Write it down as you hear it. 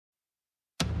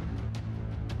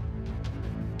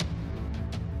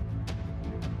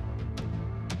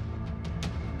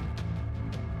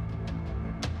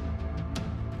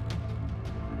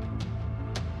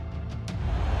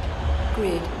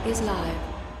grid is live.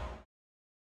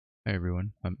 Hi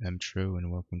everyone, I'm Mtro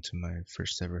and welcome to my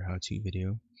first ever how-to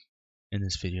video. In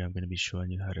this video I'm going to be showing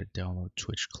you how to download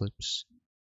Twitch clips.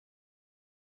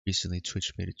 Recently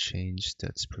Twitch made a change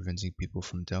that's preventing people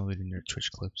from downloading their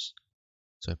Twitch clips.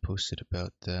 So I posted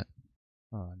about that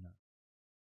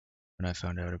when I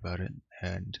found out about it,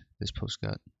 and this post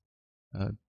got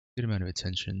a good amount of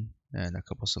attention and a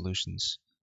couple solutions.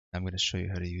 I'm going to show you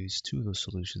how to use two of those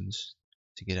solutions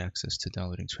to get access to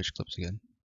downloading Twitch clips again.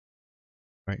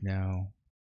 Right now,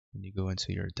 when you go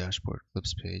into your dashboard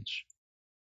clips page,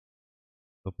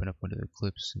 open up one of the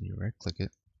clips and you right click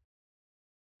it,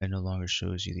 it no longer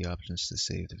shows you the options to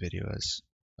save the video as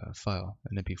a file,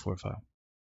 an MP4 file.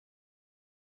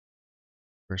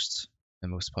 First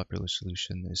and most popular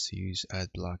solution is to use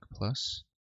AdBlock Plus.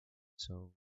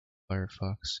 So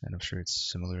Firefox, and I'm sure it's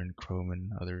similar in Chrome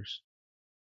and others.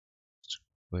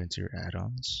 Go into your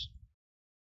add-ons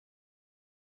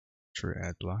for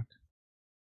AdBlock,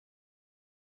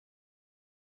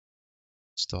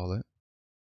 install it,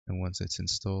 and once it's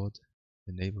installed,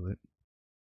 enable it.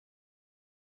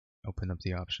 Open up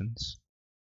the options,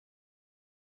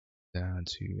 down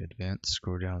to advanced,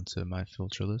 scroll down to my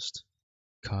filter list,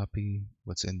 copy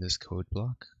what's in this code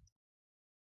block,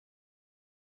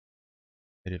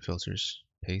 edit filters,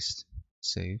 paste,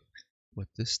 save. What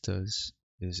this does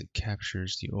is it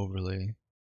captures the overlay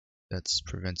that's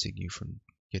preventing you from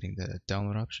getting the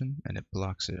download option, and it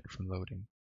blocks it from loading.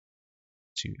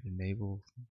 To enable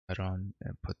add-on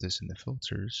and put this in the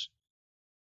filters,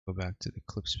 go back to the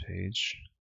clips page,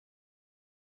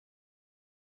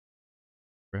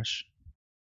 refresh,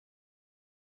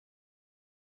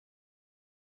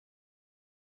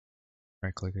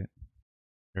 right click it,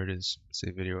 there it is,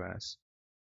 save video as.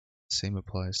 Same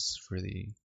applies for the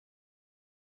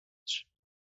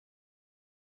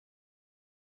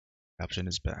option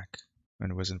is back and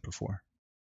it wasn't before.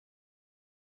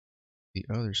 The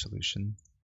other solution,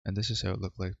 and this is how it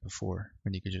looked like before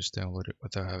when you could just download it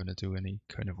without having to do any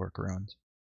kind of workaround.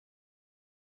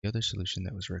 The other solution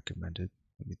that was recommended,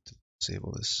 let me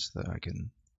disable this so that I can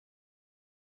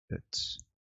get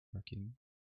working.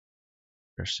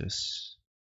 Press this.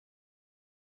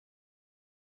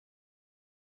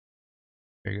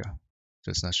 There you go. So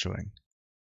it's not showing.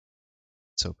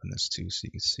 Let's open this too so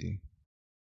you can see.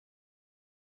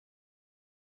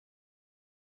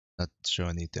 Not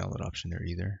showing the download option there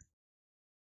either.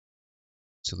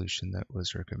 Solution that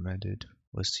was recommended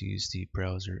was to use the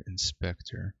browser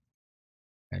inspector.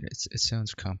 And it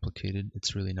sounds complicated,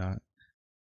 it's really not,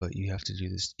 but you have to do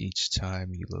this each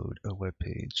time you load a web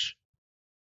page.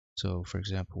 So for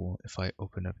example, if I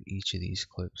open up each of these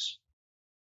clips,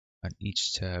 on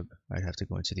each tab I'd have to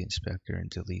go into the inspector and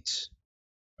delete.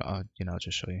 I'll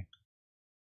just show you.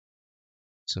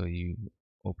 So you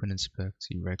open inspect,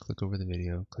 you right click over the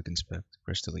video, click inspect,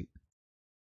 press delete.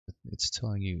 What it's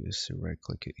telling you is to right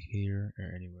click it here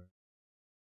or anywhere.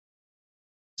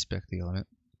 Inspect the element.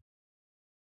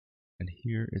 And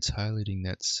here it's highlighting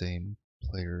that same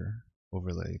player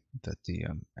overlay that the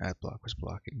ad block was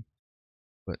blocking.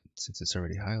 But since it's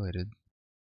already highlighted,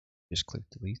 just click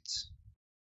delete.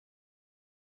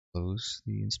 Close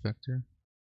the inspector.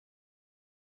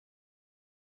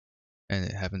 And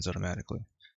it happens automatically.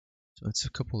 So it's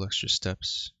a couple extra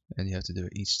steps and you have to do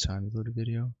it each time you load a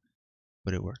video,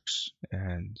 but it works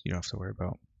and you don't have to worry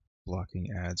about blocking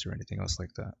ads or anything else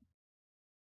like that.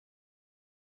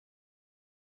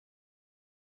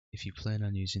 If you plan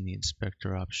on using the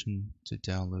inspector option to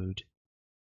download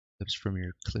clips from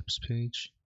your clips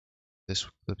page, this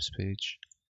clips page,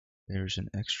 there's an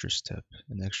extra step,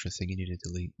 an extra thing you need to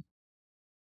delete.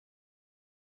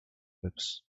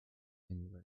 Clips, and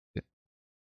you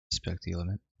inspect the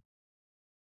element.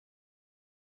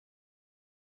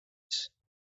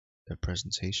 A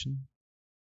presentation.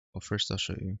 Well, first I'll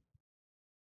show you.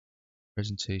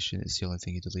 Presentation is the only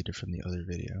thing you deleted from the other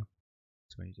video.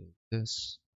 So when you delete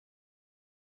this,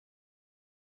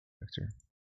 it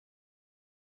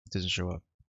doesn't show up.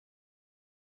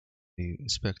 You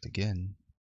inspect again,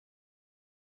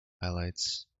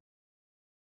 highlights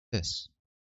this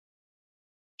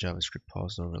JavaScript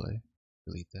paused overlay.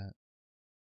 Delete that.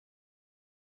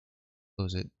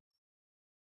 Close it.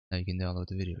 Now you can download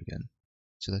the video again.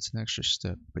 So that's an extra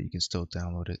step, but you can still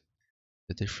download it.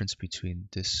 The difference between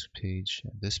this page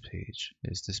and this page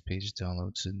is this page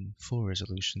downloads in full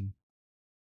resolution.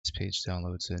 This page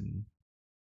downloads in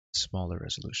smaller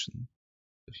resolution.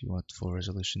 If you want full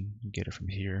resolution, you get it from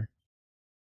here.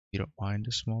 If you don't mind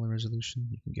a smaller resolution,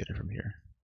 you can get it from here.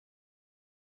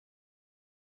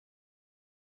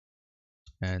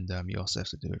 And you also have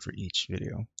to do it for each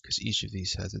video, because each of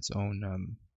these has its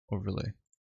own overlay.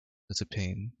 It's a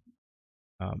pain.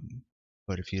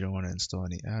 But if you don't want to install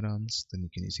any add-ons, then you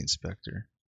can use the inspector.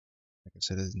 Like I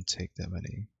said, it doesn't take that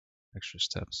many extra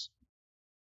steps.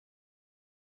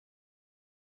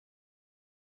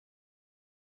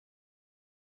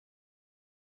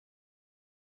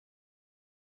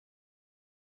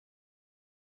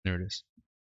 There it is.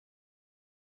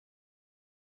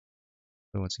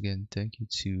 But once again, thank you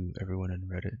to everyone on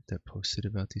Reddit that posted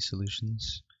about these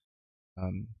solutions. I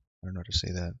don't know how to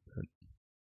say that, but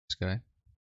this guy.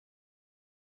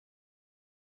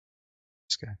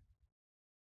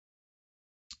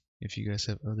 If you guys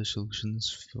have other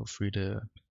solutions, feel free to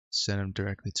send them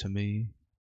directly to me,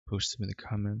 post them in the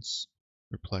comments,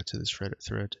 reply to this Reddit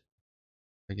thread.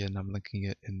 Again, I'm linking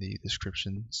it in the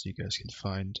description so you guys can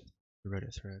find the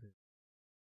Reddit thread.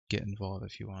 Get involved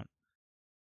if you want.